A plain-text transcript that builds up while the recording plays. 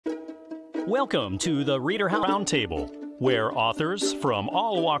Welcome to the ReaderHouse Roundtable, where authors from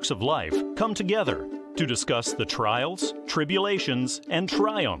all walks of life come together to discuss the trials, tribulations, and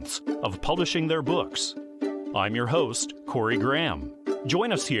triumphs of publishing their books. I'm your host, Corey Graham.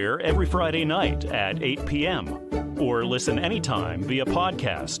 Join us here every Friday night at 8 p.m. or listen anytime via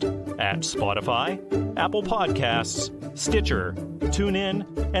podcast at Spotify, Apple Podcasts, Stitcher,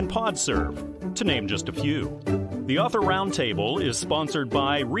 TuneIn, and PodServe, to name just a few. The Author Roundtable is sponsored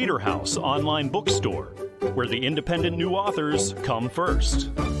by ReaderHouse Online Bookstore, where the independent new authors come first.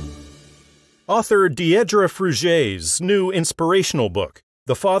 Author Deidre Frugé's new inspirational book,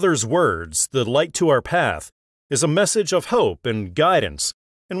 The Father's Words, The Light to Our Path, is a message of hope and guidance,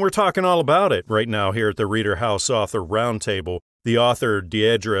 and we're talking all about it right now here at the ReaderHouse Author Roundtable. The author,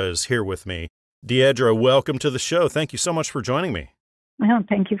 Deidre, is here with me. Deidre, welcome to the show. Thank you so much for joining me. Well,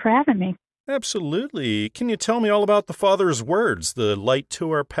 thank you for having me. Absolutely. Can you tell me all about The Father's Words, The Light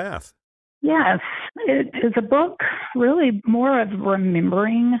to Our Path? Yes, it is a book really more of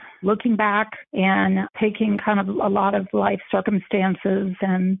remembering, looking back and taking kind of a lot of life circumstances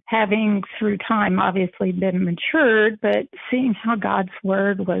and having through time obviously been matured, but seeing how God's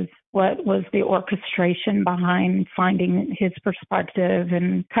Word was what was the orchestration behind finding his perspective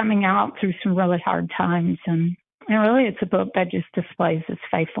and coming out through some really hard times. And really it's a book that just displays his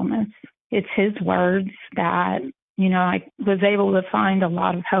faithfulness. It's his words that, I was able to find a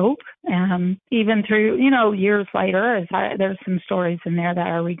lot of hope, even through, years later. There's some stories in there that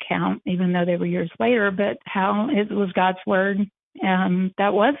I recount, even though they were years later, but how it was God's Word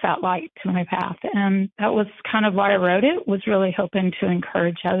that was that light to my path. And that was kind of why I wrote it, was really hoping to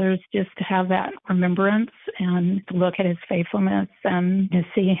encourage others just to have that remembrance and to look at his faithfulness and to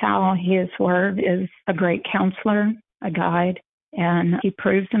see how his Word is a great counselor, a guide. And he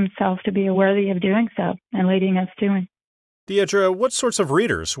proves himself to be worthy of doing so and leading us to him. Deidre, what sorts of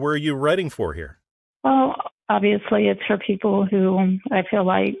readers were you writing for here? Well, obviously it's for people who I feel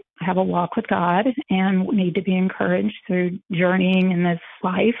like have a walk with God and need to be encouraged through journeying in this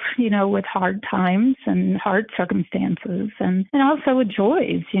life, with hard times and hard circumstances and also with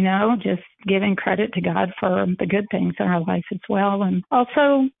joys, just giving credit to God for the good things in our life as well. And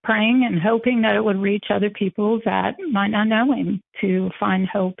also praying and hoping that it would reach other people that might not know him to find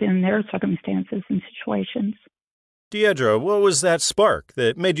hope in their circumstances and situations. Deidre, what was that spark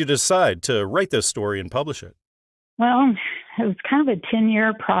that made you decide to write this story and publish it? Well, it was kind of a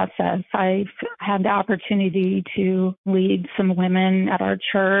 10-year process. I've had the opportunity to lead some women at our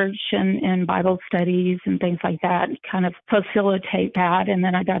church and Bible studies and things like that, kind of facilitate that. And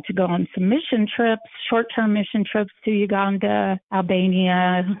then I got to go on some mission trips, short-term mission trips to Uganda,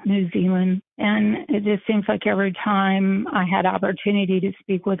 Albania, New Zealand. And it just seems like every time I had opportunity to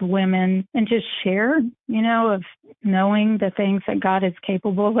speak with women and just share, of knowing the things that God is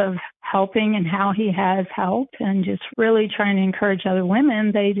capable of helping and how he has helped, and just really trying to encourage other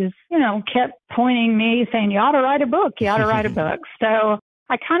women, they just, kept pointing me saying, you ought to write a book, you ought to write a book. So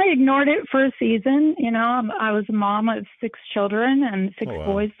I kind of ignored it for a season. I was a mom of 6 children and 6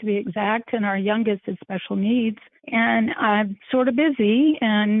 boys to be exact, and our youngest has special needs. And I'm sort of busy,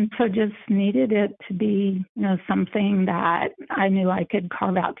 and so just needed it to be, something that I knew I could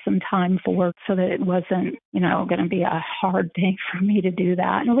carve out some time for, so that it wasn't, going to be a hard thing for me to do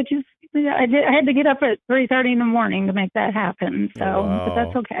that. And which is, I had to get up at 3:30 in the morning to make that happen. So, But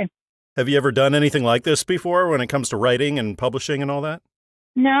that's okay. Have you ever done anything like this before when it comes to writing and publishing and all that?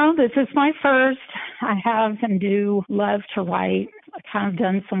 No, this is my first. I have and do love to write. I've kind of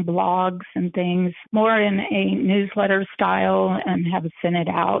done some blogs and things more in a newsletter style, and have sent it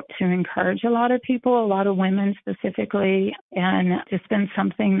out to encourage a lot of people, a lot of women specifically. And it's been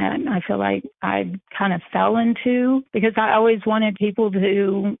something that I feel like I kind of fell into, because I always wanted people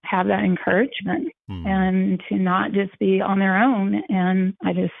to have that encouragement and to not just be on their own. And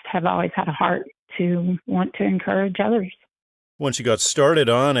I just have always had a heart to want to encourage others. Once you got started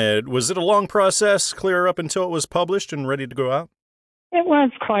on it, was it a long process, clear up until it was published and ready to go out? It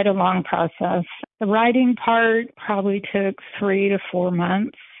was quite a long process. The writing part probably took 3 to 4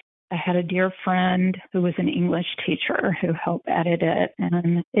 months. I had a dear friend who was an English teacher who helped edit it,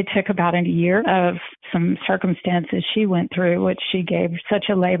 and it took about a year of some circumstances she went through, which she gave such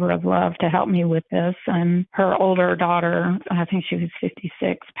a labor of love to help me with this. And her older daughter, I think she was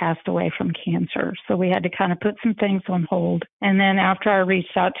 56, passed away from cancer. So we had to kind of put some things on hold. And then after I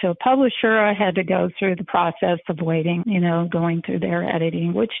reached out to a publisher, I had to go through the process of waiting, going through their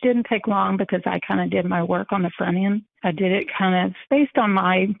editing, which didn't take long because I kind of did my work on the front end. I did it kind of based on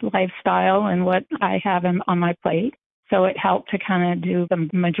my lifestyle and what I have on my plate. So it helped to kind of do the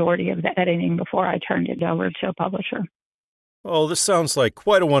majority of the editing before I turned it over to a publisher. Oh, this sounds like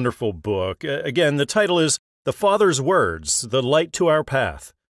quite a wonderful book. Again, the title is The Father's Words, The Light to Our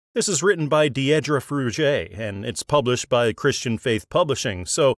Path. This is written by Frugé, and it's published by Christian Faith Publishing,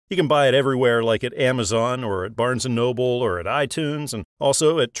 so you can buy it everywhere like at Amazon or at Barnes & Noble or at iTunes and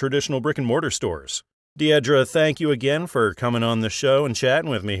also at traditional brick-and-mortar stores. Deidre, thank you again for coming on the show and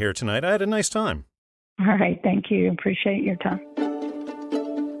chatting with me here tonight. I had a nice time. All right. Thank you. Appreciate your time.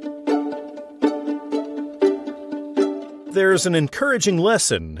 There's an encouraging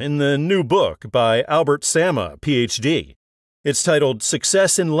lesson in the new book by Albert Sama, Ph.D. It's titled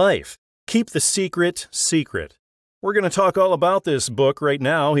Success in Life. Keep the Secret Secret. We're going to talk all about this book right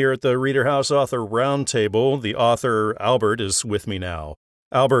now here at the ReaderHouse Author Roundtable. The author, Albert, is with me now.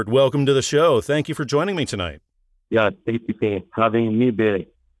 Albert, welcome to the show. Thank you for joining me tonight. Yeah, thank you for having me, Barry.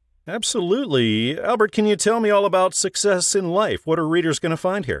 Absolutely. Albert, can you tell me all about Success in Life? What are readers going to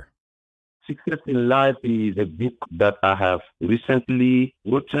find here? Success in Life is a book that I have recently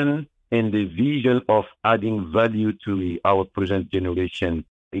written in the vision of adding value to our present generation.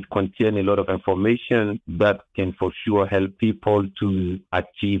 It contains a lot of information that can for sure help people to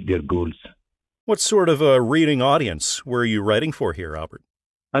achieve their goals. What sort of a reading audience were you writing for here, Albert?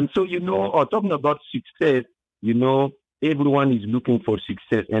 And so, talking about success, everyone is looking for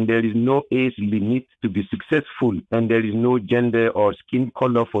success, and there is no age limit to be successful, and there is no gender or skin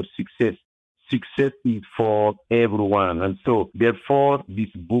color for success. Success is for everyone. And so, therefore, this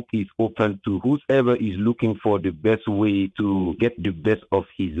book is open to whoever is looking for the best way to get the best of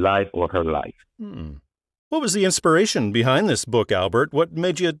his life or her life. What was the inspiration behind this book, Albert? What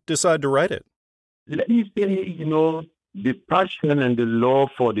made you decide to write it? Let me say, the passion and the love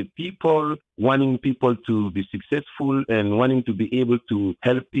for the people, wanting people to be successful and wanting to be able to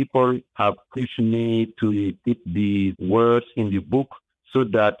help people have passionate to put the words in the book so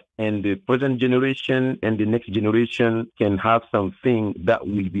that in the present generation and the next generation can have something that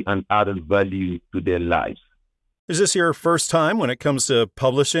will be an added value to their lives. Is this your first time when it comes to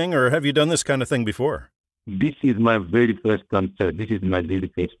publishing, or have you done this kind of thing before? This is my very first concert. This is my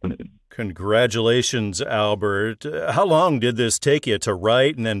very first concert. Congratulations, Albert. How long did this take you to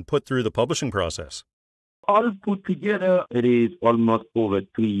write and then put through the publishing process? All put together, it is almost over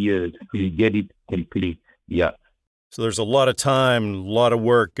 3 years to get it complete. Yeah. So there's a lot of time, a lot of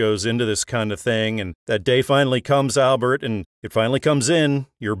work goes into this kind of thing. And that day finally comes, Albert, and it finally comes in,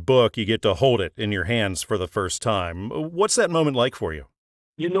 your book. You get to hold it in your hands for the first time. What's that moment like for you?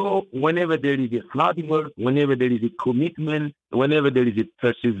 Whenever there is a hard work, whenever there is a commitment, whenever there is a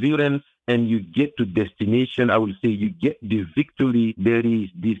perseverance, and you get to destination, I will say you get the victory, there is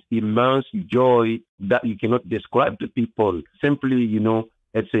this immense joy that you cannot describe to people. Simply,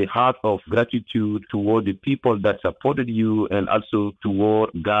 it's a heart of gratitude toward the people that supported you and also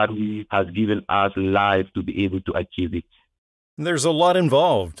toward God who has given us life to be able to achieve it. There's a lot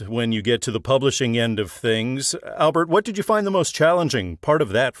involved when you get to the publishing end of things. Albert, what did you find the most challenging part of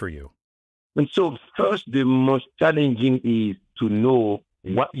that for you? And so first, the most challenging is to know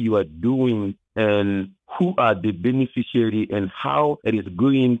what you are doing and who are the beneficiary and how it is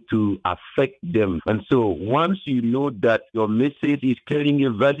going to affect them. And so once you know that your message is carrying a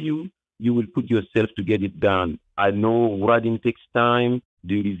value, you will put yourself to get it done. I know writing takes time,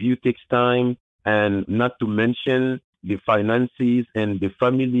 the review takes time, and not to mention the finances and the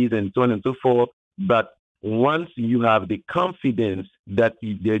families and so on and so forth. But once you have the confidence that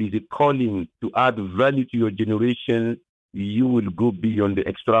there is a calling to add value to your generation, you will go beyond the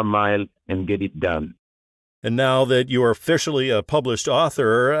extra mile and get it done. And now that you are officially a published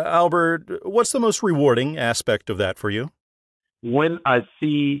author, Albert, what's the most rewarding aspect of that for you? When I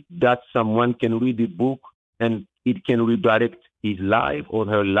see that someone can read the book and it can redirect his life or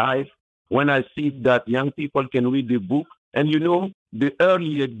her life, when I see that young people can read the book, and the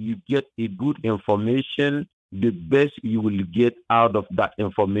earlier you get a good information, the best you will get out of that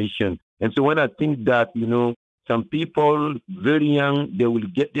information. And so when I think that, some people very young, they will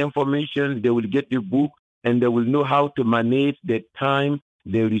get the information, they will get the book, and they will know how to manage their time,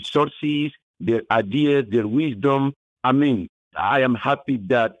 their resources, their ideas, their wisdom. I am happy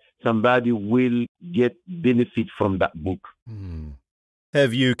that somebody will get benefit from that book.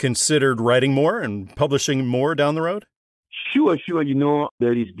 Have you considered writing more and publishing more down the road? Sure.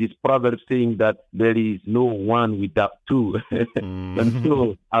 There is this proverb saying that there is no one without two. And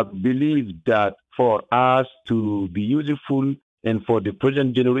so I believe that for us to be useful and for the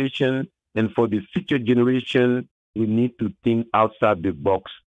present generation and for the future generation, we need to think outside the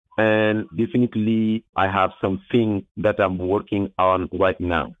box. And definitely, I have something that I'm working on right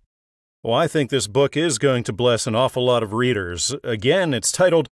now. Well, I think this book is going to bless an awful lot of readers. Again, it's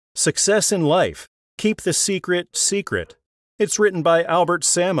titled Success in Life. Keep the Secret Secret. It's written by Albert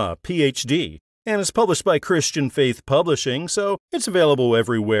Sama, Ph.D., and is published by Christian Faith Publishing, so it's available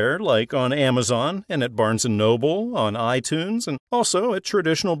everywhere, like on Amazon and at Barnes & Noble, on iTunes, and also at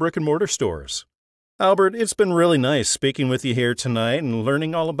traditional brick-and-mortar stores. Albert, it's been really nice speaking with you here tonight and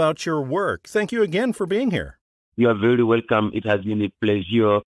learning all about your work. Thank you again for being here. You are very welcome. It has been a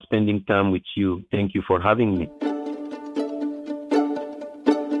pleasure spending time with you. Thank you for having me.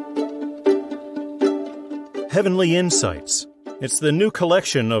 Heavenly Insights. It's the new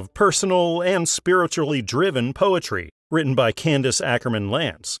collection of personal and spiritually driven poetry written by Candice Ackerman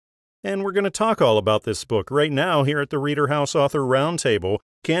Lance. And we're going to talk all about this book right now here at the ReaderHouse Author Roundtable.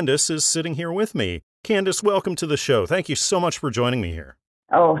 Candice is sitting here with me. Candice, welcome to the show. Thank you so much for joining me here.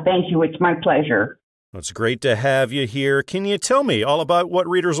 Oh, thank you. It's my pleasure. It's great to have you here. Can you tell me all about what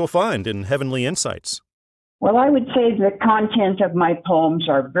readers will find in Heavenly Insights? Well, I would say the content of my poems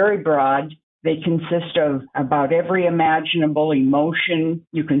are very broad. They consist of about every imaginable emotion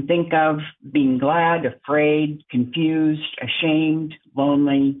you can think of, being glad, afraid, confused, ashamed,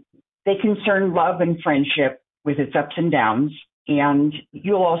 lonely. They concern love and friendship with its ups and downs. And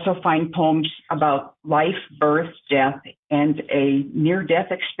you'll also find poems about life, birth, death, and a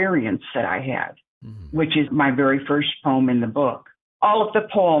near-death experience that I had, which is my very first poem in the book. All of the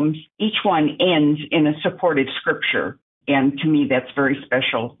poems, each one ends in a supportive scripture. And to me, that's very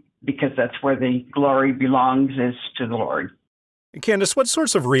special because that's where the glory belongs, is to the Lord. Candice, what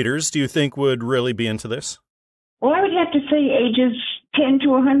sorts of readers do you think would really be into this? Well, I would have to say ages 10 to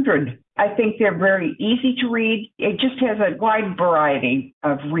 100. I think they're very easy to read. It just has a wide variety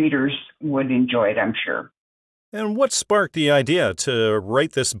of readers would enjoy it, I'm sure. And what sparked the idea to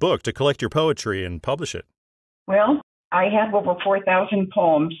write this book, to collect your poetry and publish it? Well, I have over 4,000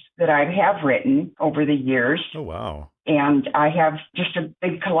 poems that I have written over the years. Oh, wow. And I have just a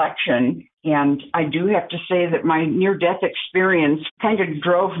big collection. And I do have to say that my near-death experience kind of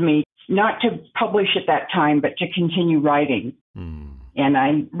drove me not to publish at that time, but to continue writing. And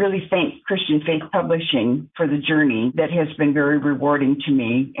I really thank Christian Faith Publishing for the journey that has been very rewarding to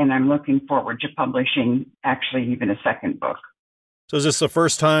me. And I'm looking forward to publishing actually even a second book. So is this the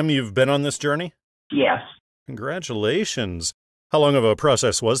first time you've been on this journey? Yes. Congratulations. How long of a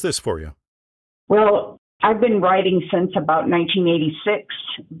process was this for you? Well, I've been writing since about 1986,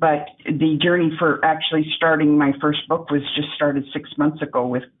 but the journey for actually starting my first book was just started 6 months ago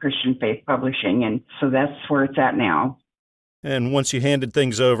with Christian Faith Publishing, and so that's where it's at now. And once you handed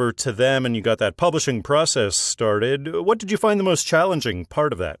things over to them and you got that publishing process started, what did you find the most challenging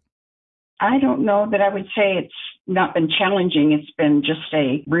part of that? I don't know that I would say it's not been challenging. It's been just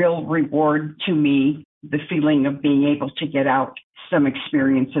a real reward to me, the feeling of being able to get out some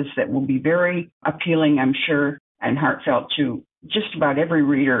experiences that will be very appealing, I'm sure, and heartfelt to just about every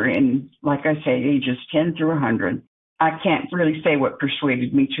reader in, like I say, ages 10 through 100. I can't really say what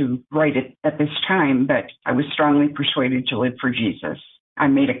persuaded me to write it at this time, but I was strongly persuaded to live for Jesus. I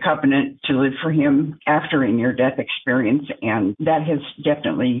made a covenant to live for him after a near-death experience, and that has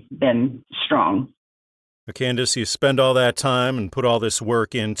definitely been strong. Candice, you spend all that time and put all this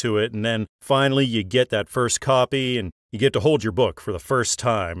work into it, and then finally you get that first copy and you get to hold your book for the first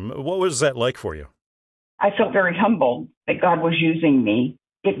time. What was that like for you? I felt very humbled that God was using me.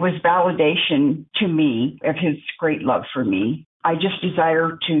 It was validation to me of his great love for me. I just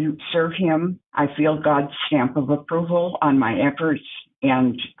desire to serve him. I feel God's stamp of approval on my efforts,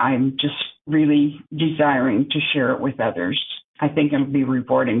 and I'm just really desiring to share it with others. I think it'll be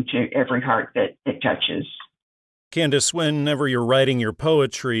rewarding to every heart that it touches. Candice, whenever you're writing your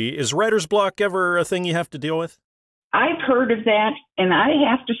poetry, is writer's block ever a thing you have to deal with? I've heard of that, and I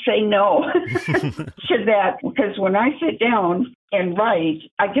have to say no to that, because when I sit down and write,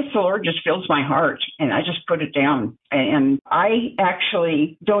 I guess the Lord just fills my heart, and I just put it down. And I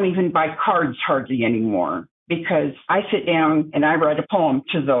actually don't even buy cards hardly anymore, because I sit down and I write a poem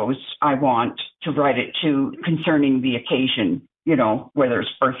to those I want to write it to concerning the occasion, you know, whether it's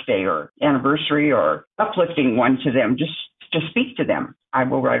birthday or anniversary or uplifting one to them, just to speak to them. I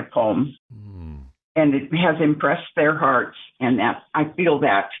will write a poem. And it has impressed their hearts, and that I feel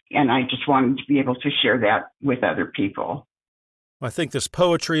that, and I just wanted to be able to share that with other people. I think this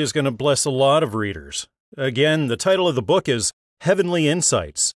poetry is going to bless a lot of readers. Again, the title of the book is Heavenly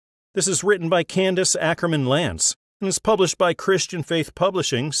Insights. This is written by Candice Ackerman Lance and is published by Christian Faith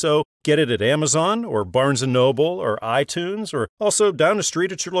Publishing, so get it at Amazon or Barnes & Noble or iTunes or also down the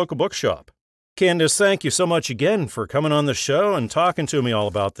street at your local bookshop. Candice, thank you so much again for coming on the show and talking to me all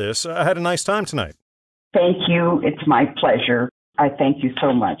about this. I had a nice time tonight. Thank you. It's my pleasure. I thank you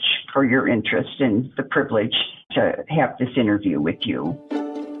so much for your interest and the privilege to have this interview with you.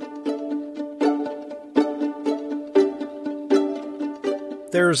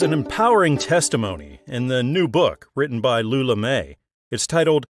 There's an empowering testimony in the new book written by Lula Mae. It's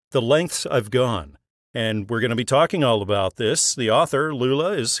titled The Lengths I've Gone. And we're going to be talking all about this. The author,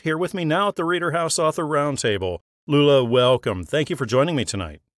 Lula, is here with me now at the ReaderHouse Author Roundtable. Lula, welcome. Thank you for joining me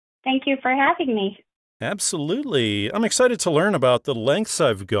tonight. Thank you for having me. Absolutely. I'm excited to learn about The Lengths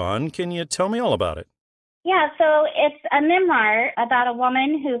I've Gone. Can you tell me all about it? Yeah, so it's a memoir about a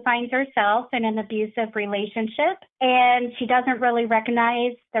woman who finds herself in an abusive relationship, and she doesn't really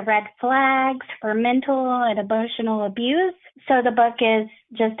recognize the red flags for mental and emotional abuse. So the book is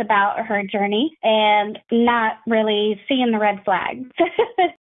just about her journey and not really seeing the red flags.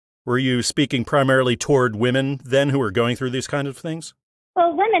 Were you speaking primarily toward women then who are going through these kinds of things?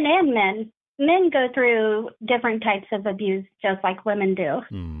 Well, women and men. Men go through different types of abuse just like women do.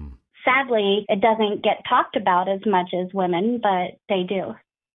 Sadly, it doesn't get talked about as much as women, but they do.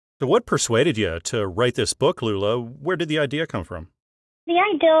 So what persuaded you to write this book, Lula? Where did the idea come from? The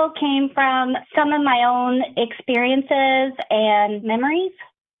idea came from some of my own experiences and memories.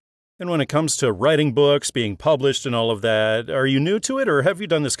 And when it comes to writing books, being published and all of that, are you new to it or have you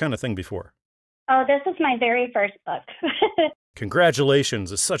done this kind of thing before? Oh, this is my very first book.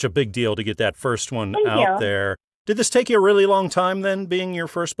 Congratulations. It's such a big deal to get that first one Thank out you. there. Did this take you a really long time then, being your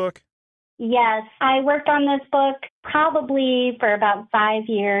first book? Yes, I worked on this book probably for about 5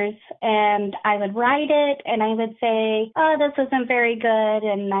 years, and I would write it, and I would say, oh, this isn't very good,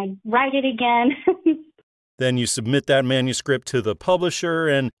 and I'd write it again. Then you submit that manuscript to the publisher,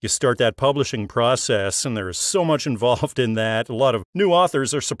 and you start that publishing process, and there's so much involved in that. A lot of new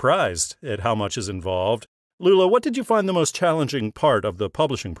authors are surprised at how much is involved. Lula, what did you find the most challenging part of the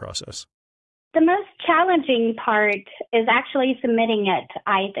publishing process? The most challenging part is actually submitting it,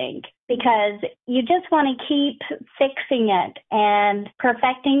 I think, because you just want to keep fixing it and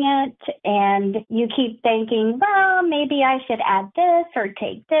perfecting it, and you keep thinking, well, maybe I should add this or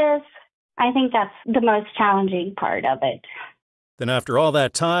take this. I think that's the most challenging part of it. Then after all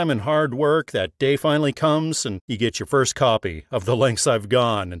that time and hard work, that day finally comes and you get your first copy of The Lengths I've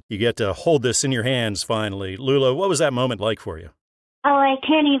Gone, and you get to hold this in your hands finally. Lula, what was that moment like for you? Oh, I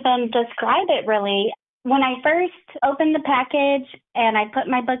can't even describe it, really. When I first opened the package and I put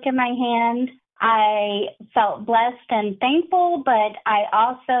my book in my hand, I felt blessed and thankful, but I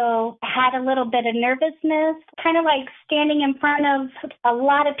also had a little bit of nervousness, kind of like standing in front of a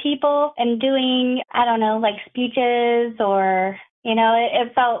lot of people and doing, I don't know, like speeches or,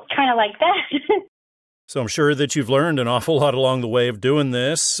 it felt kind of like that. So I'm sure that you've learned an awful lot along the way of doing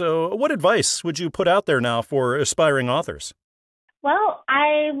this. So what advice would you put out there now for aspiring authors? Well,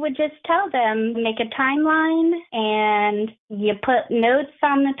 I would just tell them, make a timeline, and you put notes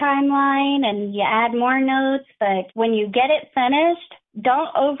on the timeline, and you add more notes. But when you get it finished,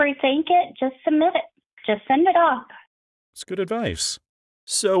 don't overthink it. Just submit it. Just send it off. That's good advice.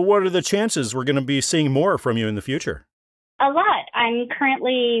 So what are the chances we're going to be seeing more from you in the future? A lot. I'm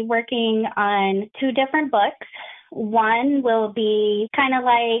currently working on 2 different books. One will be kind of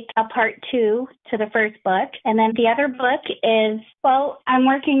like a part 2 to the first book. And then the other book is, I'm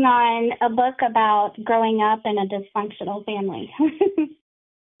working on a book about growing up in a dysfunctional family.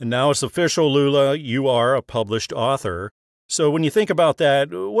 And now it's official, Lula, you are a published author. So when you think about that,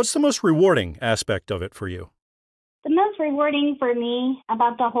 what's the most rewarding aspect of it for you? The most rewarding for me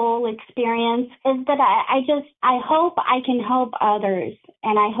about the whole experience is that I hope I can help others.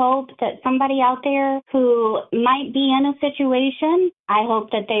 And I hope that somebody out there who might be in a situation, I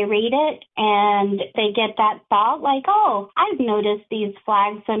hope that they read it and they get that thought like, oh, I've noticed these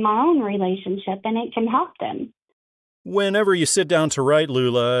flags in my own relationship and it can help them. Whenever you sit down to write,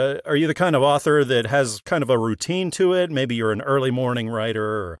 Lula, are you the kind of author that has kind of a routine to it? Maybe you're an early morning writer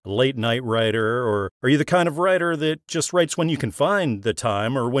or a late night writer, or are you the kind of writer that just writes when you can find the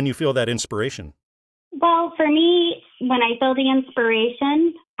time or when you feel that inspiration? Well, for me, when I feel the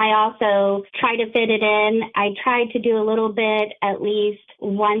inspiration, I also try to fit it in. I try to do a little bit at least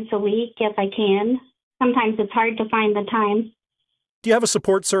once a week if I can. Sometimes it's hard to find the time. Do you have a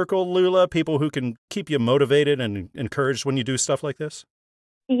support circle, Lula, people who can keep you motivated and encouraged when you do stuff like this?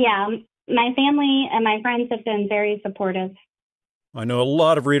 Yeah, my family and my friends have been very supportive. I know a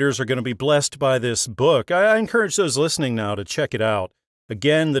lot of readers are going to be blessed by this book. I encourage those listening now to check it out.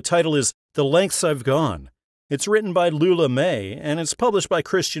 Again, the title is The Lengths I've Gone. It's written by Lula Mae, and it's published by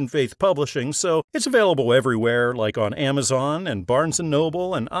Christian Faith Publishing, so it's available everywhere, like on Amazon and Barnes &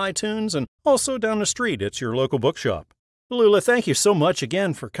 Noble and iTunes, and also down the street at your local bookshop. Lula, thank you so much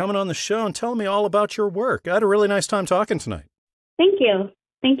again for coming on the show and telling me all about your work. I had a really nice time talking tonight. Thank you.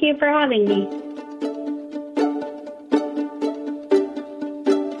 Thank you for having me.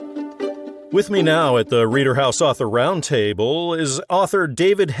 With me now at the ReaderHouse Author Roundtable is author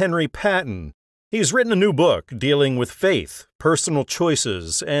David Henry Patton. He's written a new book dealing with faith, personal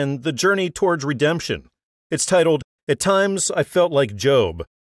choices, and the journey towards redemption. It's titled, At Times I Felt Like Job,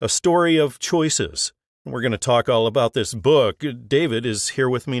 A Story of Choices. We're going to talk all about this book. David is here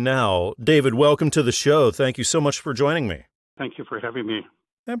with me now. David, welcome to the show. Thank you so much for joining me. Thank you for having me.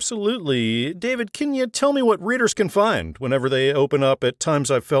 Absolutely. David, can you tell me what readers can find whenever they open up At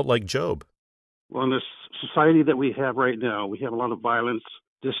Times I Felt Like Job? Well, in this society that we have right now, we have a lot of violence,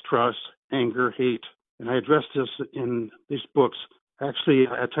 distrust, anger, hate, and I address this in these books. Actually,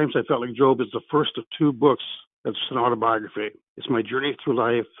 At Times I Felt Like Job is the first of two books that's an autobiography. It's my journey through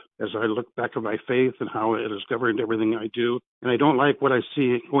life as I look back at my faith and how it has governed everything I do. And I don't like what I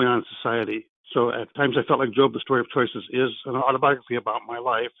see going on in society. So At Times I Felt Like Job, The Story of Choices, is an autobiography about my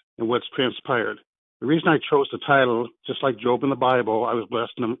life and what's transpired. The reason I chose the title, just like Job in the Bible, I was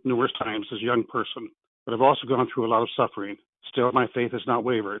blessed numerous times as a young person, but I've also gone through a lot of suffering. Still, my faith has not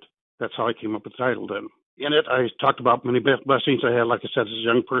wavered. That's how I came up with the title then. In it, I talked about many blessings I had, like I said, as a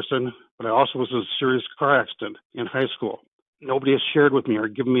young person, but I also was in a serious car accident in high school. Nobody has shared with me or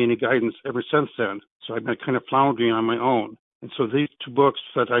given me any guidance ever since then, so I've been kind of floundering on my own. And so these two books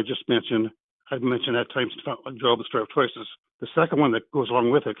that I just mentioned, I've mentioned At Times I Felt Like Job, The Story of Choices. The second one that goes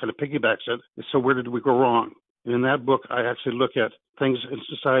along with it, kind of piggybacks it, is So Where Did We Go Wrong? And in that book, I actually look at things in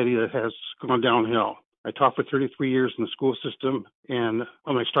society that has gone downhill. I taught for 33 years in the school system, and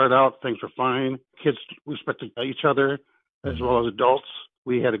when I started out, things were fine. Kids respected each other as well as adults.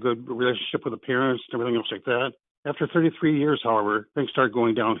 We had a good relationship with the parents and everything else like that. After 33 years, however, things started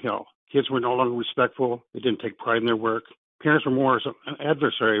going downhill. Kids were no longer respectful. They didn't take pride in their work. Parents were more as an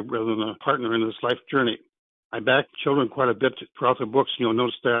adversary rather than a partner in this life journey. I back children quite a bit throughout the books, you'll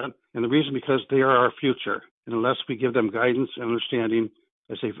notice that. And the reason because they are our future. And unless we give them guidance and understanding,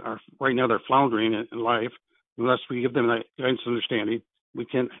 as they are right now they're floundering in life, unless we give them that guidance and understanding, we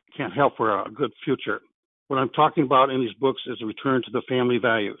can't help for a good future. What I'm talking about in these books is a return to the family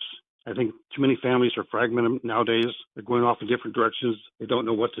values. I think too many families are fragmented nowadays. They're going off in different directions. They don't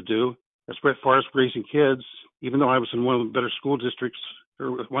know what to do. As far as raising kids, even though I was in one of the better school districts, or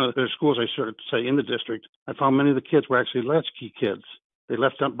one of the better schools, I should say, in the district, I found many of the kids were actually latchkey kids. They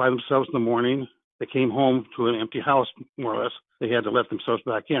left up by themselves in the morning. They came home to an empty house, more or less. They had to let themselves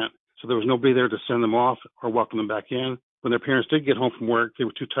back in. So there was nobody there to send them off or welcome them back in. When their parents did get home from work, they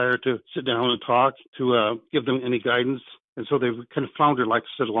were too tired to sit down and talk, to give them any guidance. And so they kind of floundered, like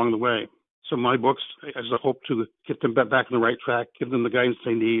I said, along the way. So my books, as I hope to get them back on the right track, give them the guidance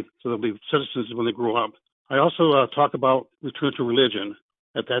they need so they'll be citizens when they grow up. I also talk about return to religion.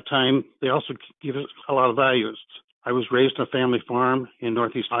 At that time, they also give us a lot of values. I was raised on a family farm in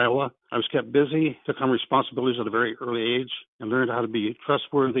northeast Iowa. I was kept busy, took on responsibilities at a very early age, and learned how to be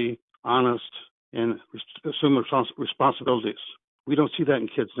trustworthy, honest, and assume responsibilities. We don't see that in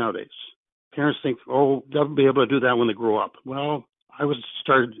kids nowadays. Parents think, oh, they'll be able to do that when they grow up. Well, I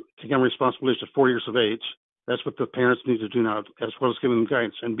started taking on responsibilities at 4 years of age. That's what the parents need to do now, as well as giving them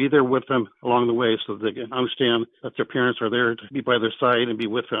guidance and be there with them along the way so that they can understand that their parents are there to be by their side and be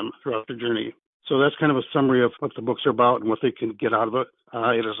with them throughout their journey. So that's kind of a summary of what the books are about and what they can get out of it.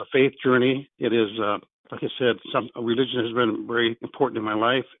 It is a faith journey. It is, like I said, religion has been very important in my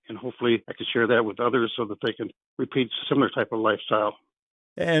life, and hopefully I can share that with others so that they can repeat a similar type of lifestyle.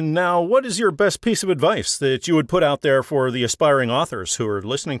 And now, what is your best piece of advice that you would put out there for the aspiring authors who are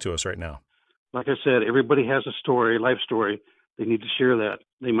listening to us right now? Like I said, everybody has a story, life story. They need to share that.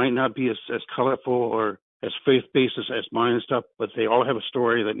 They might not be as colorful or as faith-based as mine and stuff, but they all have a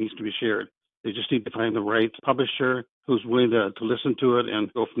story that needs to be shared. They just need to find the right publisher who's willing to listen to it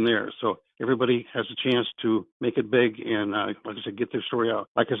and go from there. So everybody has a chance to make it big and, like I said, get their story out.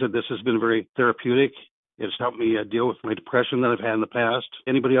 Like I said, this has been very therapeutic. It's helped me deal with my depression that I've had in the past.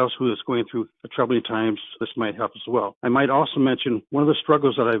 Anybody else who is going through troubling times, this might help as well. I might also mention one of the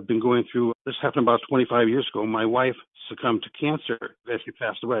struggles that I've been going through. This happened about 25 years ago. My wife succumbed to cancer as she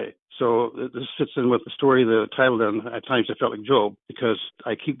passed away. So this fits in with the story, the title, then, At Times I Felt Like Job, because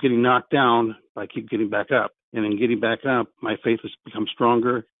I keep getting knocked down, I keep getting back up. And in getting back up, my faith has become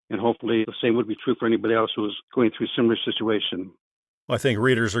stronger. And hopefully the same would be true for anybody else who is going through a similar situation. I think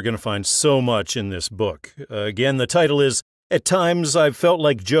readers are going to find so much in this book. Again, the title is At Times I Felt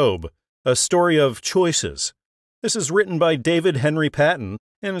Like Job, A Story of Choices. This is written by David Henry Patton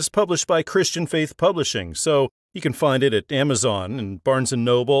and is published by Christian Faith Publishing, so you can find it at Amazon and Barnes &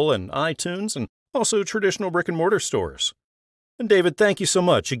 Noble and iTunes and also traditional brick-and-mortar stores. And David, thank you so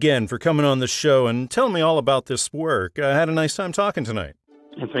much again for coming on the show and telling me all about this work. I had a nice time talking tonight.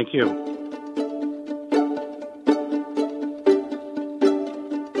 And thank you.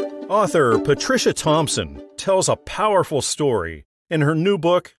 Author Patricia Thompson tells a powerful story in her new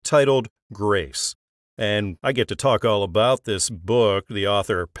book titled Grace. And I get to talk all about this book. The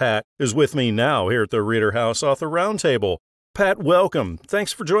author, Pat, is with me now here at the ReaderHouse Author Roundtable. Pat, welcome.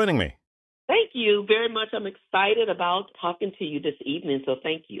 Thanks for joining me. Thank you very much. I'm excited about talking to you this evening, so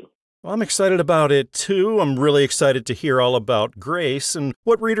thank you. Well, I'm excited about it, too. I'm really excited to hear all about Grace and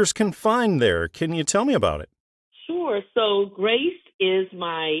what readers can find there. Can you tell me about it? Sure. So Grace is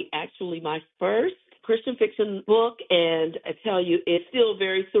my first Christian fiction book, and I tell you, it's still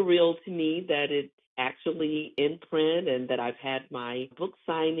very surreal to me that it's actually in print and that I've had my book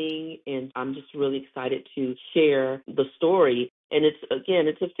signing, and I'm just really excited to share the story. And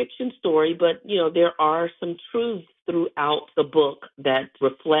it's a fiction story, but, there are some truths throughout the book that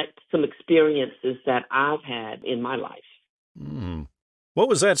reflect some experiences that I've had in my life. What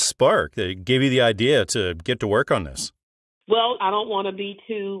was that spark that gave you the idea to get to work on this? Well, I don't want to be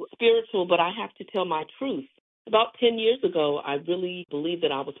too spiritual, but I have to tell my truth. About 10 years ago, I really believed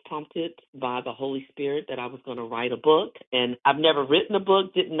that I was prompted by the Holy Spirit that I was going to write a book. And I've never written a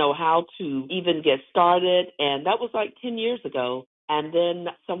book, didn't know how to even get started. And that was like 10 years ago. And then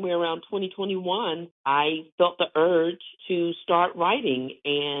somewhere around 2021, I felt the urge to start writing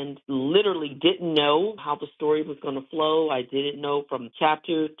and literally didn't know how the story was going to flow. I didn't know from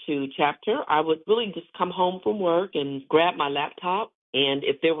chapter to chapter. I would really just come home from work and grab my laptop. And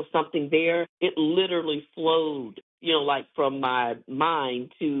if there was something there, it literally flowed, like from my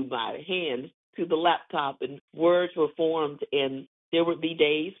mind to my hands to the laptop, and words were formed. And there would be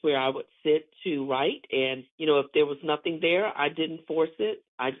days where I would sit to write, and, if there was nothing there, I didn't force it.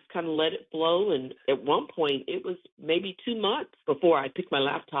 I just kind of let it flow. And at one point, it was maybe 2 months before I picked my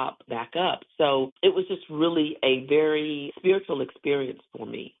laptop back up. So it was just really a very spiritual experience for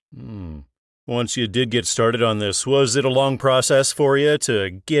me. Once you did get started on this, was it a long process for you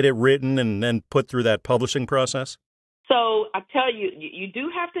to get it written and then put through that publishing process? So I tell you, you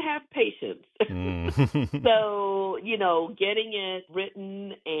do have to have patience. So, getting it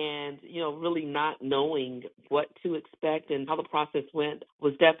written and, really not knowing what to expect and how the process went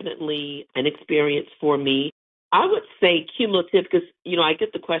was definitely an experience for me. I would say cumulative because, I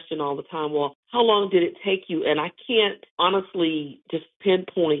get the question all the time, well, how long did it take you? And I can't honestly just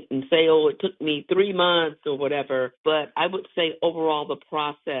pinpoint and say, it took me 3 months or whatever. But I would say overall the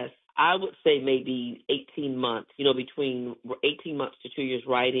process, I would say maybe 18 months, between 18 months to 2 years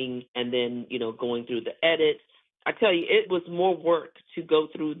writing and then, going through the edits. I tell you, it was more work to go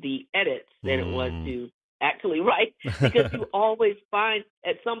through the edits than it was to actually write, because you always find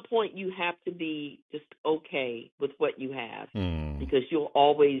at some point you have to be just okay with what you have because you'll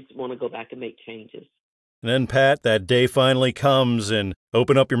always want to go back and make changes. And then, Pat, that day finally comes and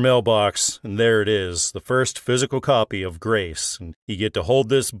open up your mailbox, and there it is, the first physical copy of Grace. And you get to hold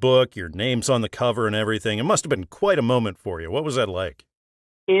this book, your name's on the cover and everything. It must have been quite a moment for you. What was that like?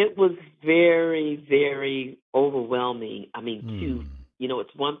 It was very, very overwhelming. I mean,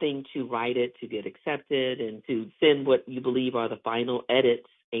 it's one thing to write it, to get accepted, and to send what you believe are the final edits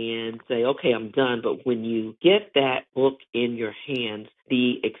and say, okay, I'm done. But when you get that book in your hands,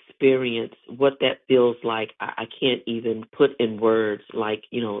 the experience, what that feels like, I can't even put in words like,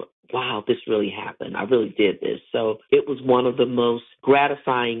 wow, this really happened. I really did this. So it was one of the most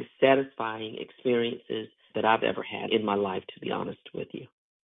gratifying, satisfying experiences that I've ever had in my life, to be honest with you.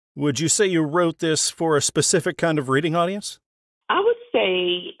 Would you say you wrote this for a specific kind of reading audience? I would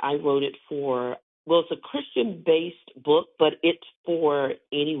say I wrote it for, it's a Christian-based book, but it's for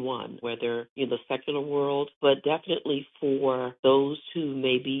anyone, whether in the secular world, but definitely for those who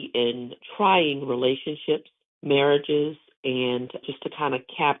may be in trying relationships, marriages, and just to kind of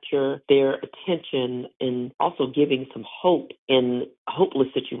capture their attention and also giving some hope in hopeless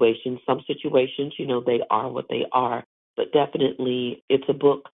situations. Some situations, they are what they are, but definitely it's a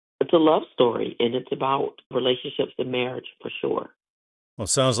book. It's a love story, and it's about relationships and marriage for sure. Well, it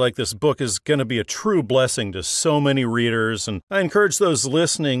sounds like this book is going to be a true blessing to so many readers, and I encourage those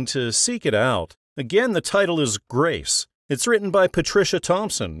listening to seek it out. Again, the title is Grace. It's written by Patricia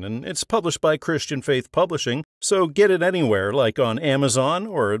Thompson, and it's published by Christian Faith Publishing, so get it anywhere, like on Amazon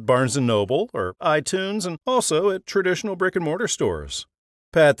or at Barnes & Noble or iTunes, and also at traditional brick-and-mortar stores.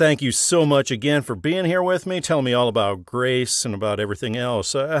 Pat, thank you so much again for being here with me, telling me all about Grace and about everything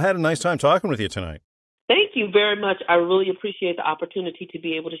else. I had a nice time talking with you tonight. Thank you very much. I really appreciate the opportunity to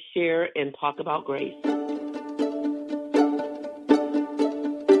be able to share and talk about Grace.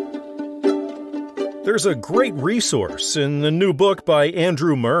 There's a great resource in the new book by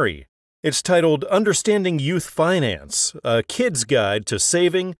Andrew Murray. It's titled Understanding Youth Finance, a kid's guide to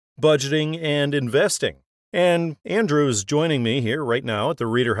saving, budgeting, and investing. And Andrew is joining me here right now at the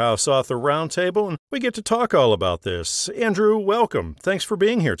ReaderHouse Author Roundtable, and we get to talk all about this. Andrew, welcome. Thanks for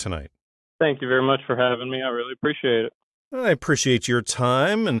being here tonight. Thank you very much for having me. I really appreciate it. I appreciate your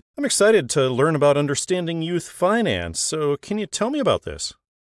time, and I'm excited to learn about understanding youth finance. So can you tell me about this?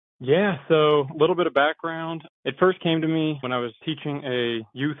 Yeah, so a little bit of background. It first came to me when I was teaching a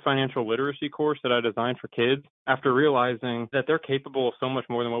youth financial literacy course that I designed for kids after realizing that they're capable of so much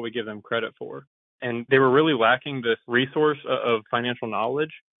more than what we give them credit for. And they were really lacking this resource of financial knowledge.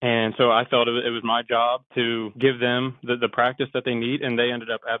 And so I felt it was my job to give them the practice that they need, and they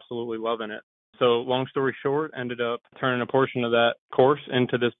ended up absolutely loving it. So long story short, ended up turning a portion of that course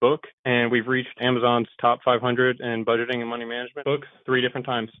into this book, and we've reached Amazon's top 500 in budgeting and money management books 3 different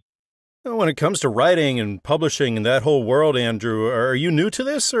times. When it comes to writing and publishing and that whole world, Andrew, are you new to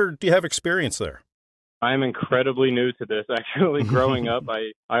this, or do you have experience there? I am incredibly new to this. Actually, growing up,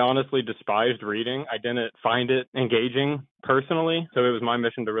 I honestly despised reading. I didn't find it engaging personally, so it was my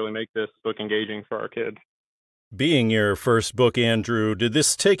mission to really make this book engaging for our kids. Being your first book, Andrew, did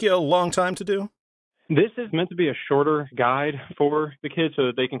this take you a long time to do? This is meant to be a shorter guide for the kids so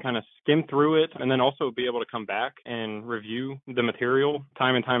that they can kind of skim through it and then also be able to come back and review the material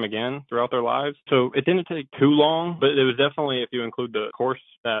time and time again throughout their lives. So it didn't take too long, but it was definitely, if you include the course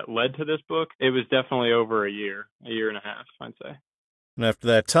that led to this book, it was definitely over a year and a half, I'd say. And after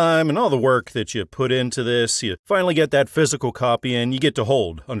that time and all the work that you put into this, you finally get that physical copy and you get to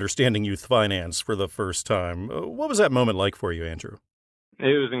hold Understanding Youth Finance for the first time. What was that moment like for you, Andrew?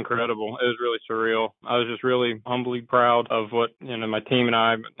 It was incredible. It was really surreal. I was just really humbly proud of what, my team and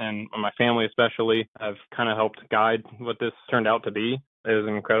I and my family especially have kind of helped guide what this turned out to be. It was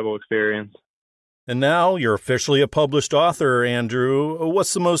an incredible experience. And now you're officially a published author, Andrew.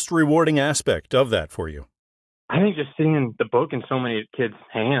 What's the most rewarding aspect of that for you? I think just seeing the book in so many kids'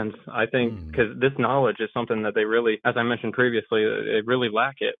 hands, I think, because this knowledge is something that they really, as I mentioned previously, they really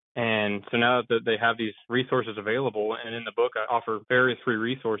lack it. And so now that they have these resources available, and in the book, I offer various free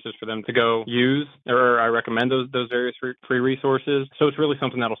resources for them to go use, or I recommend those various free resources. So it's really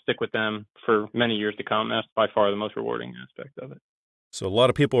something that'll stick with them for many years to come. That's by far the most rewarding aspect of it. So a lot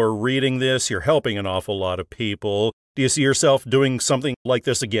of people are reading this. You're helping an awful lot of people. Do you see yourself doing something like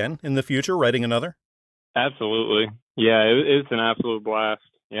this again in the future, writing another? Absolutely. Yeah, it's an absolute blast.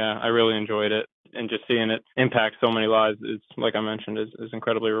 Yeah, I really enjoyed it. And just seeing it impact so many lives, like I mentioned, is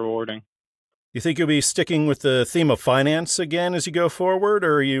incredibly rewarding. You think you'll be sticking with the theme of finance again as you go forward,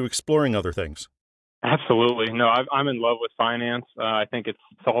 or are you exploring other things? Absolutely. No, I'm in love with finance. I think it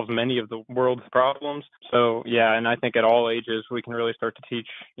solves many of the world's problems. So, yeah, and I think at all ages, we can really start to teach,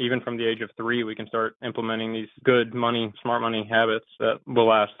 even from the age of 3, we can start implementing these good money, smart money habits that will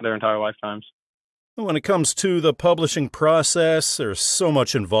last their entire lifetimes. When it comes to the publishing process, there's so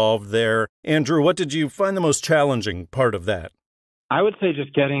much involved there. Andrew, what did you find the most challenging part of that? I would say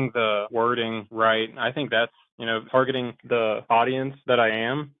just getting the wording right. I think that's, targeting the audience that I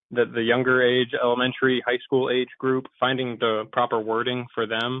am, that the younger age, elementary, high school age group, finding the proper wording for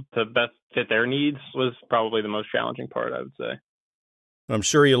them to best fit their needs was probably the most challenging part, I would say. I'm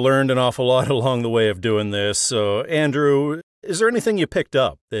sure you learned an awful lot along the way of doing this. So, Andrew, is there anything you picked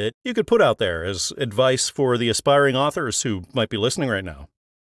up that you could put out there as advice for the aspiring authors who might be listening right now?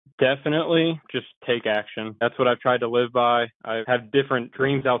 Definitely just take action. That's what I've tried to live by. I have different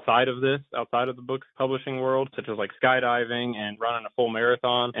dreams outside of this, outside of the book publishing world, such as like skydiving and running a full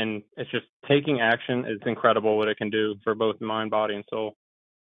marathon. And it's just taking action is incredible what it can do for both mind, body, and soul.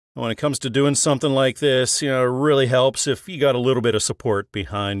 When it comes to doing something like this, it really helps if you got a little bit of support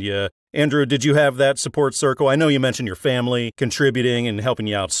behind you. Andrew, did you have that support circle? I know you mentioned your family contributing and helping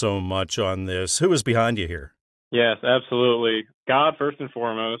you out so much on this. Who was behind you here? Yes, absolutely. God, first and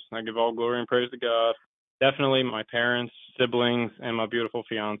foremost. I give all glory and praise to God. Definitely my parents, siblings, and my beautiful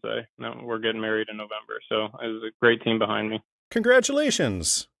fiance. We're getting married in November, so it was a great team behind me.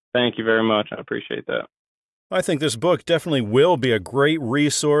 Congratulations. Thank you very much. I appreciate that. I think this book definitely will be a great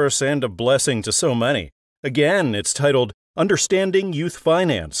resource and a blessing to so many. Again, it's titled Understanding Youth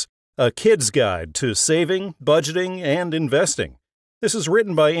Finance, a kid's guide to saving, budgeting, and investing. This is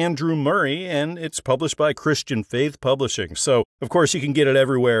written by Andrew Murray, and it's published by Christian Faith Publishing. So, of course, you can get it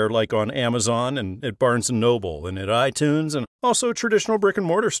everywhere, like on Amazon and at Barnes & Noble and at iTunes and also traditional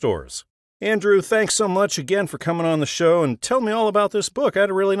brick-and-mortar stores. Andrew, thanks so much again for coming on the show and telling me all about this book. I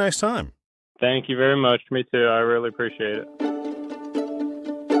had a really nice time. Thank you very much. Me too. I really appreciate it.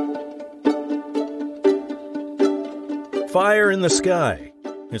 Fire in the Sky.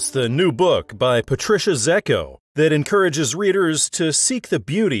 It's the new book by Patricia Zecco that encourages readers to seek the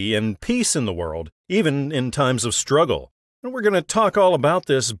beauty and peace in the world, even in times of struggle. And we're going to talk all about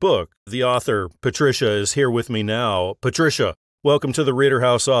this book. The author, Patricia, is here with me now. Patricia, welcome to the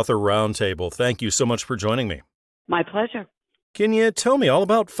ReaderHouse Author Roundtable. Thank you so much for joining me. My pleasure. Can you tell me all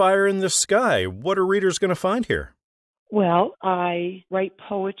about Fire in the Sky? What are readers going to find here? Well, I write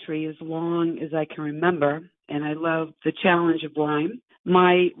poetry as long as I can remember, and I love the challenge of rhyme.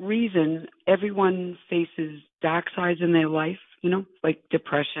 My reason, everyone faces dark sides in their life, like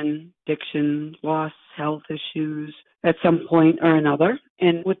depression, addiction, loss, health issues at some point or another.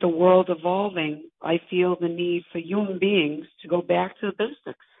 And with the world evolving, I feel the need for human beings to go back to the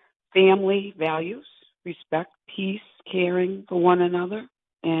basics. Family values, respect, peace, caring for one another.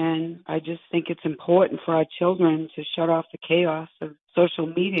 And I just think it's important for our children to shut off the chaos of social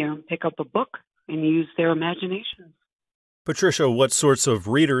media and pick up a book and use their imagination. Patricia, what sorts of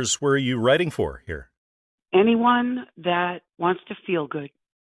readers were you writing for here? Anyone that wants to feel good.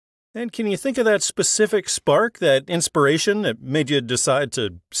 And can you think of that specific spark, that inspiration that made you decide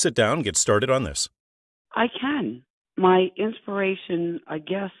to sit down and get started on this? I can. My inspiration, I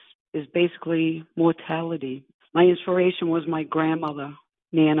guess, is basically mortality. My inspiration was my grandmother,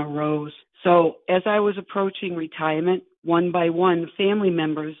 Nana Rose. So as I was approaching retirement, one by one, family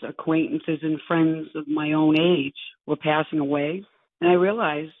members, acquaintances, and friends of my own age were passing away. And I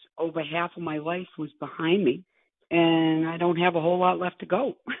realized over half of my life was behind me, and I don't have a whole lot left to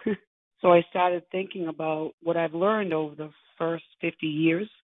go. So I started thinking about what I've learned over the first 50 years,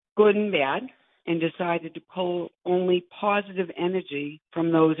 good and bad, and decided to pull only positive energy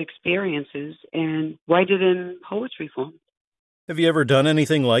from those experiences and write it in poetry form. Have you ever done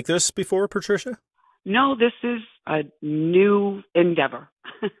anything like this before, Patricia? No, this is a new endeavor.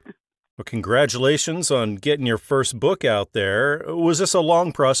 Well, congratulations on getting your first book out there. Was this a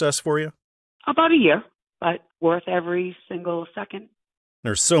long process for you? About a year, but worth every single second.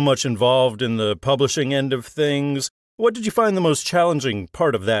 There's so much involved in the publishing end of things. What did you find the most challenging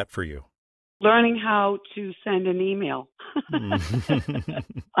part of that for you? Learning how to send an email.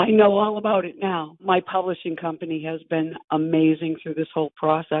 I know all about it now. My publishing company has been amazing through this whole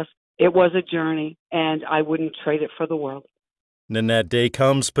process. It was a journey, and I wouldn't trade it for the world. And then that day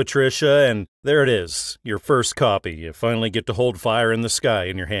comes, Patricia, and there it is, your first copy. You finally get to hold Fire in the Sky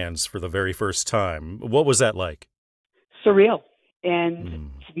in your hands for the very first time. What was that like? Surreal.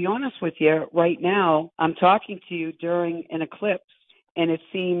 And to be honest with you, right now, I'm talking to you during an eclipse, and it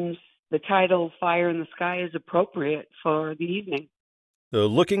seems the title Fire in the Sky is appropriate for the evening. So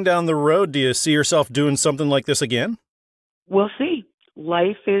looking down the road, do you see yourself doing something like this again? We'll see.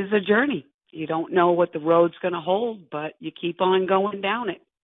 Life is a journey. You don't know what the road's going to hold, but you keep on going down it.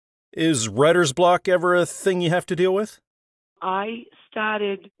 Is writer's block ever a thing you have to deal with? I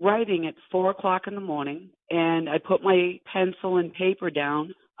started writing at 4 o'clock in the morning, and I put my pencil and paper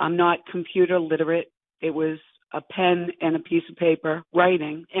down. I'm not computer literate. It was a pen and a piece of paper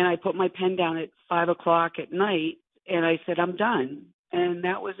writing, and I put my pen down at 5 o'clock at night, and I said, I'm done. And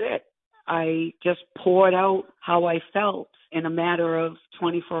that was it. I just poured out how I felt in a matter of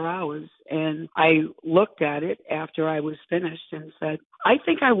 24 hours. And I looked at it after I was finished and said, I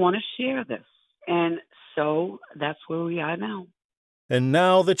think I want to share this. And so that's where we are now. And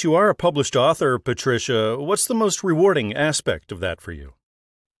now that you are a published author, Patricia, what's the most rewarding aspect of that for you?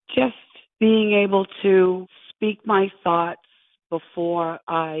 Just being able to speak my thoughts before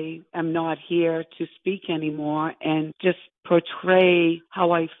I am not here to speak anymore and just portray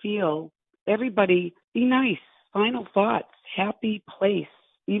how I feel. Everybody, be nice. Final thoughts. Happy place.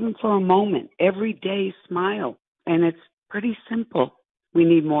 Even for a moment. Every day, smile. And it's pretty simple. We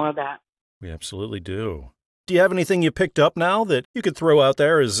need more of that. We absolutely do. Do you have anything you picked up now that you could throw out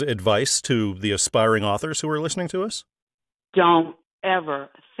there as advice to the aspiring authors who are listening to us? Don't ever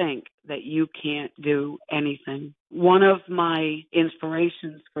think that you can't do anything. One of my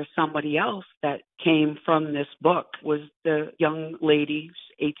inspirations for somebody else that came from this book was the young lady,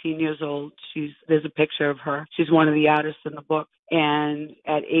 18 years old. There's a picture of her. She's one of the artists in the book. And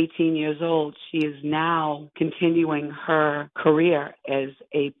at 18 years old, she is now continuing her career as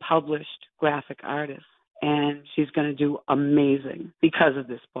a published graphic artist. And she's going to do amazing because of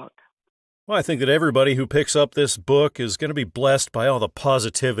this book. Well, I think that everybody who picks up this book is going to be blessed by all the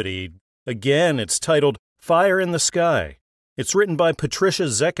positivity. Again, it's titled Fire in the Sky. It's written by Patricia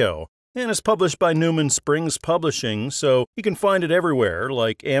Zecco and is published by Newman Springs Publishing, so you can find it everywhere,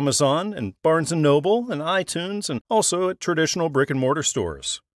 like Amazon and Barnes & Noble and iTunes, and also at traditional brick-and-mortar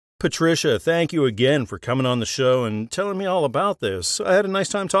stores. Patricia, thank you again for coming on the show and telling me all about this. I had a nice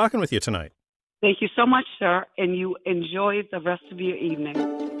time talking with you tonight. Thank you so much, sir, and you enjoy the rest of your evening.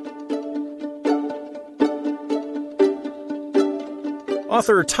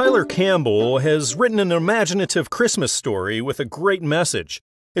 Author Tyler Campbell has written an imaginative Christmas story with a great message.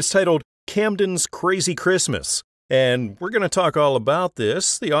 It's titled Camden's Crazy Christmas. And we're going to talk all about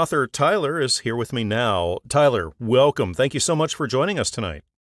this. The author, Tyler, is here with me now. Tyler, welcome. Thank you so much for joining us tonight.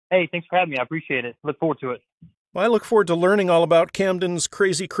 Hey, thanks for having me. I appreciate it. Look forward to it. Well, I look forward to learning all about Camden's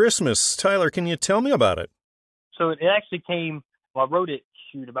Crazy Christmas. Tyler, can you tell me about it? So it actually came, I wrote it,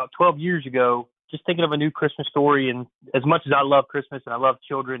 about 12 years ago, just thinking of a new Christmas story. And as much as I love Christmas and I love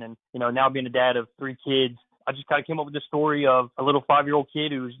children and, now being a dad of 3 kids, I just kind of came up with this story of a little 5-year-old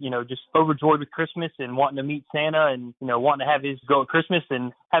kid who's, just overjoyed with Christmas and wanting to meet Santa and, wanting to have his go at Christmas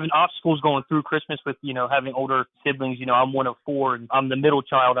and having obstacles going through Christmas with, having older siblings. I'm one of 4 and I'm the middle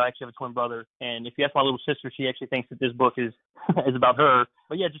child. I actually have a twin brother. And if you ask my little sister, she actually thinks that this book is is about her.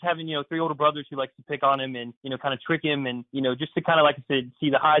 But yeah, just having, 3 older brothers who likes to pick on him and, kind of trick him and, just to kind of, like I said, see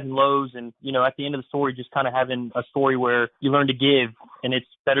the highs and lows and, at the end of the story, just kind of having a story where you learn to give and it's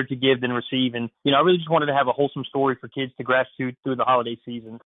better to give than receive. And, I really just wanted to have a wholesome story for kids to grasp to through the holiday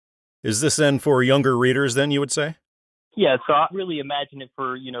season. Is this then for younger readers then, you would say? Yeah, so I really imagine it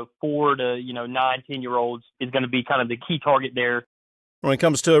for, 4 to, 9, 10-year-olds is going to be kind of the key target there. When it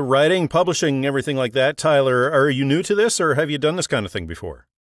comes to writing, publishing, everything like that, Tyler, are you new to this or have you done this kind of thing before?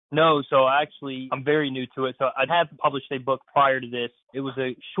 No, so actually I'm very new to it. So I had published a book prior to this. It was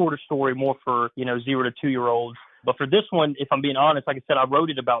a shorter story, more for, 0 to 2-year-olds. But for this one, if I'm being honest, like I said, I wrote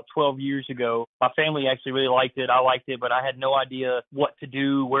it about 12 years ago. My family actually really liked it. I liked it, but I had no idea what to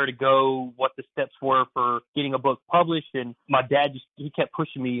do, where to go, what the steps were for getting a book published. And my dad he kept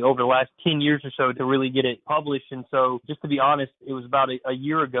pushing me over the last 10 years or so to really get it published. And so just to be honest, it was about a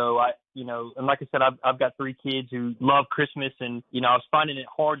year ago. And like I said, I've got 3 kids who love Christmas and, I was finding it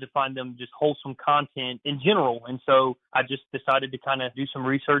hard to find them just wholesome content in general. And so I just decided to kind of do some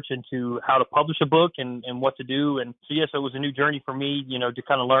research into how to publish a book and what to do. And so, yes, it was a new journey for me, to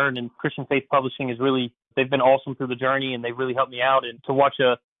kind of learn. And Christian Faith Publishing is really, they've been awesome through the journey and they've really helped me out. And to watch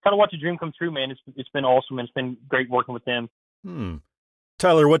a dream come true, man, it's been awesome. And it's been great working with them.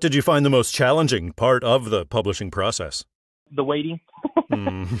 Tyler, what did you find the most challenging part of the publishing process? The waiting,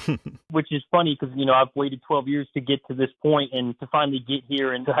 which is funny because, I've waited 12 years to get to this point and to finally get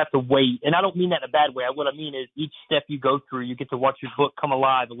here and to have to wait. And I don't mean that in a bad way. What I mean is each step you go through, you get to watch your book come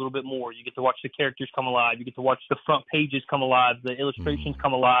alive a little bit more. You get to watch the characters come alive. You get to watch the front pages come alive, the illustrations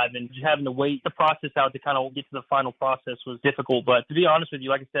come alive, and just having to wait the process out to kind of get to the final process was difficult. But to be honest with you,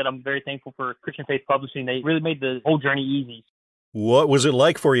 like I said, I'm very thankful for Christian Faith Publishing. They really made the whole journey easy. What was it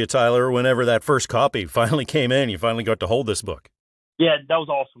like for you, Tyler, whenever that first copy finally came in? You finally got to hold this book. Yeah, that was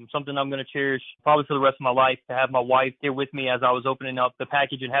awesome. Something I'm going to cherish probably for the rest of my life, to have my wife there with me as I was opening up the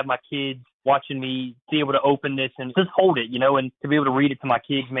package and have my kids watching me be able to open this and just hold it, and to be able to read it to my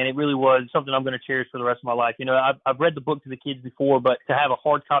kids, man, it really was something I'm going to cherish for the rest of my life. I've read the book to the kids before, but to have a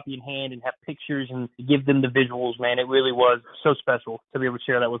hard copy in hand and have pictures and give them the visuals, man, it really was so special to be able to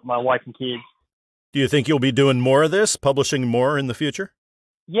share that with my wife and kids. Do you think you'll be doing more of this, publishing more in the future?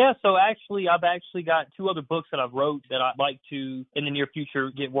 Yeah, so I've actually got 2 other books that I've wrote that I'd like to, in the near future,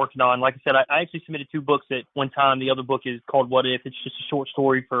 get working on. Like I said, I actually submitted 2 books at one time. The other book is called What If? It's just a short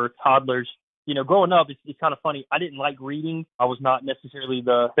story for toddlers. Growing up, it's kind of funny. I didn't like reading. I was not necessarily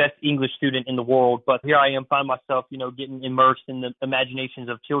the best English student in the world, but here I am, find myself, getting immersed in the imaginations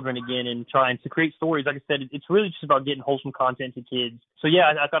of children again and trying to create stories. Like I said, it's really just about getting wholesome content to kids. So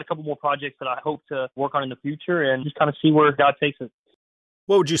yeah, I've got a couple more projects that I hope to work on in the future and just kind of see where God takes it.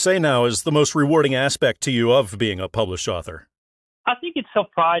 What would you say now is the most rewarding aspect to you of being a published author? I think it's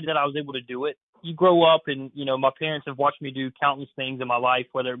self-pride that I was able to do it. You grow up and, my parents have watched me do countless things in my life,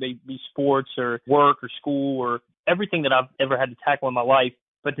 whether it be sports or work or school or everything that I've ever had to tackle in my life.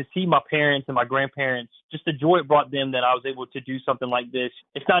 But to see my parents and my grandparents, just the joy it brought them that I was able to do something like this.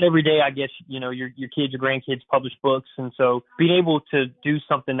 It's not every day, I guess, your kids or grandkids publish books. And so being able to do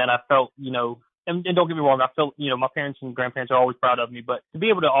something that I felt, and don't get me wrong, I felt, my parents and grandparents are always proud of me, but to be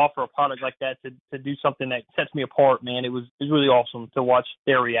able to offer a product like that, to do something that sets me apart, man, it was really awesome to watch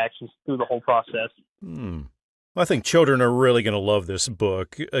their reactions through the whole process. I think children are really going to love this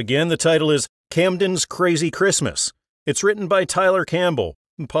book. Again, the title is Camden's Crazy Christmas. It's written by Tyler Campbell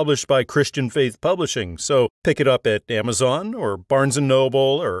and published by Christian Faith Publishing. So pick it up at Amazon or Barnes & Noble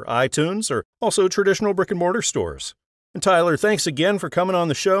or iTunes or also traditional brick and mortar stores. And Tyler, thanks again for coming on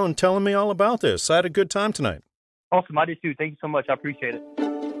the show and telling me all about this. I had a good time tonight. Awesome. I did too. Thank you so much. I appreciate it.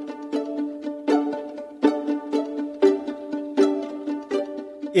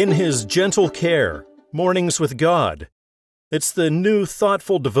 In His Gentle Care, Mornings with God. It's the new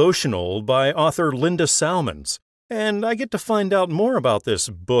thoughtful devotional by author Linda Salmons. And I get to find out more about this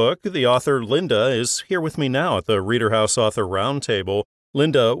book. The author, Linda, is here with me now at the ReaderHouse Author Roundtable.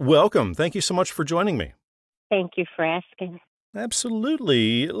 Linda, welcome. Thank you so much for joining me. Thank you for asking.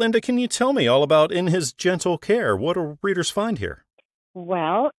 Absolutely. Linda, can you tell me all about In His Gentle Care? What do readers find here?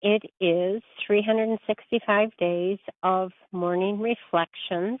 Well, it is 365 days of morning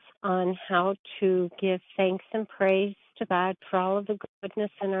reflections on how to give thanks and praise to God for all of the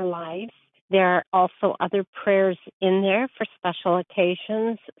goodness in our lives. There are also other prayers in there for special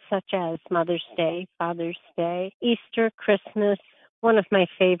occasions, such as Mother's Day, Father's Day, Easter, Christmas. One of my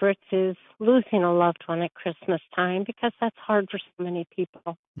favorites is losing a loved one at Christmas time, because that's hard for so many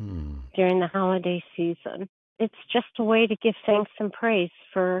people during the holiday season. It's just a way to give thanks and praise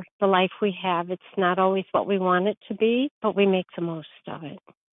for the life we have. It's not always what we want it to be, but we make the most of it.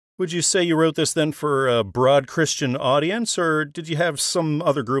 Would you say you wrote this then for a broad Christian audience, or did you have some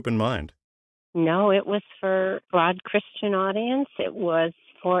other group in mind? No, it was for a broad Christian audience. It was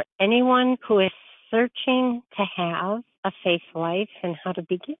for anyone who is searching to have a faith life and how to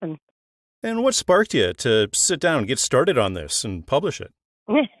begin. And what sparked you to sit down and get started on this and publish it?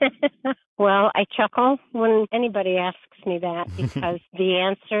 Well, I chuckle when anybody asks me that, because the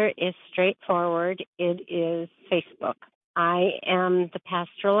answer is straightforward. It is Facebook. I am the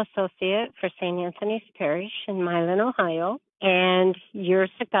pastoral associate for St. Anthony's Parish in Milan, Ohio. And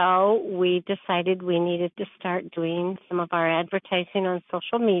years ago, we decided we needed to start doing some of our advertising on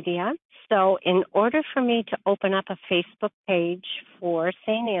social media. So in order for me to open up a Facebook page for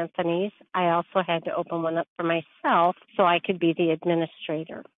St. Anthony's, I also had to open one up for myself so I could be the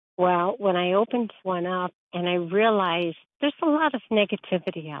administrator. Well, when I opened one up and I realized there's a lot of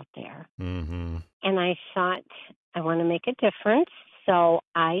negativity out there, and I thought, I want to make a difference. So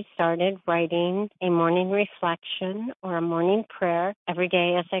I started writing a morning reflection or a morning prayer. Every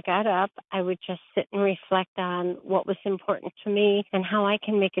day as I got up, I would just sit and reflect on what was important to me and how I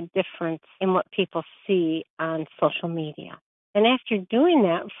can make a difference in what people see on social media. And after doing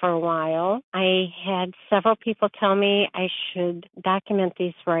that for a while, I had several people tell me I should document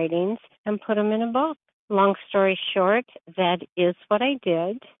these writings and put them in a book. Long story short, that is what I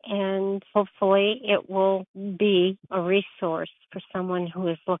did, and hopefully it will be a resource for someone who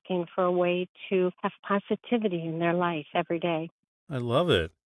is looking for a way to have positivity in their life every day. I love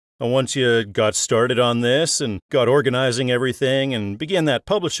it. And once you got started on this and got organizing everything and began that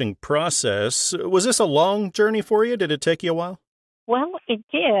publishing process, was this a long journey for you? Did it take you a while? Well, it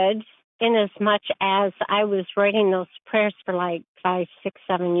did, in as much as I was writing those prayers for like 5, 6,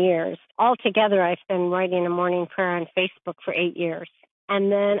 7 years. Altogether, I've been writing a morning prayer on Facebook for 8 years. And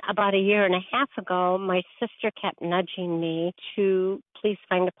then about a year and a half ago, my sister kept nudging me to please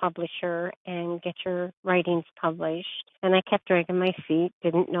find a publisher and get your writings published. And I kept dragging my feet,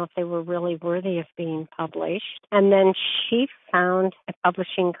 didn't know if they were really worthy of being published. And then she found a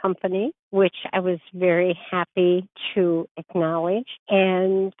publishing company, which I was very happy to acknowledge.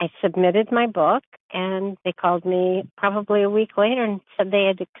 And I submitted my book, and they called me probably a week later and said they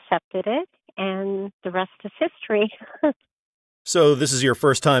had accepted it. And the rest is history. So this is your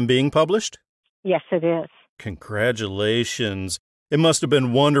first time being published? Yes, it is. Congratulations. It must have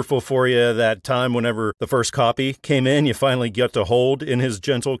been wonderful for you that time whenever the first copy came in, you finally got to hold In His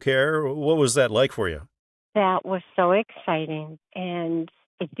Gentle Care. What was that like for you? That was so exciting, and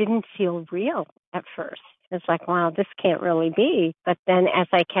it didn't feel real at first. It's like, wow, this can't really be. But then as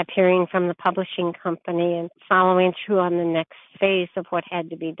I kept hearing from the publishing company and following through on the next phase of what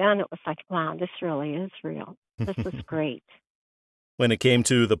had to be done, it was like, wow, this really is real. This is great. When it came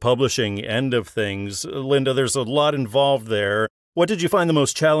to the publishing end of things, Linda, there's a lot involved there. What did you find the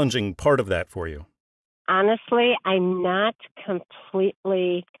most challenging part of that for you? Honestly, I'm not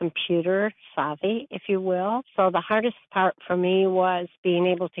completely computer savvy, if you will. So the hardest part for me was being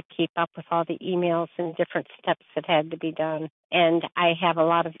able to keep up with all the emails and different steps that had to be done. And I have a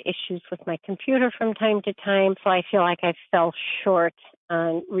lot of issues with my computer from time to time, so I feel like I fell short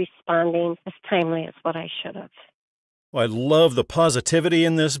on responding as timely as what I should have. Well, I love the positivity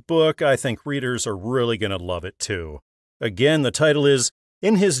in this book. I think readers are really going to love it, too. Again, the title is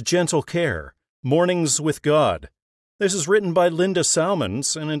In His Gentle Care, Mornings with God. This is written by Linda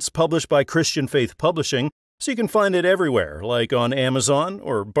Salmons, and it's published by Christian Faith Publishing, so you can find it everywhere, like on Amazon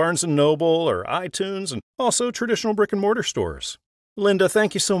or Barnes & Noble or iTunes, and also traditional brick-and-mortar stores. Linda,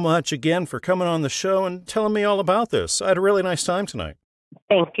 thank you so much again for coming on the show and telling me all about this. I had a really nice time tonight.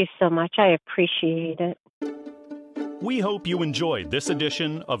 Thank you so much. I appreciate it. We hope you enjoyed this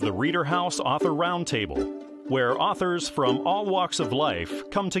edition of the ReaderHouse Author Roundtable, where authors from all walks of life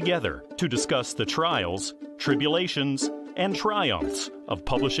come together to discuss the trials, tribulations, and triumphs of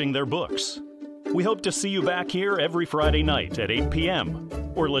publishing their books. We hope to see you back here every Friday night at 8 p.m.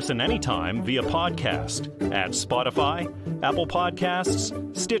 or listen anytime via podcast at Spotify, Apple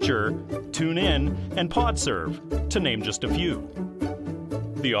Podcasts, Stitcher, TuneIn, and PodServe, to name just a few.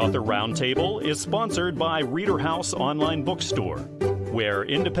 The Author Roundtable is sponsored by ReaderHouse Online Bookstore, where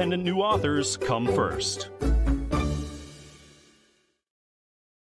independent new authors come first.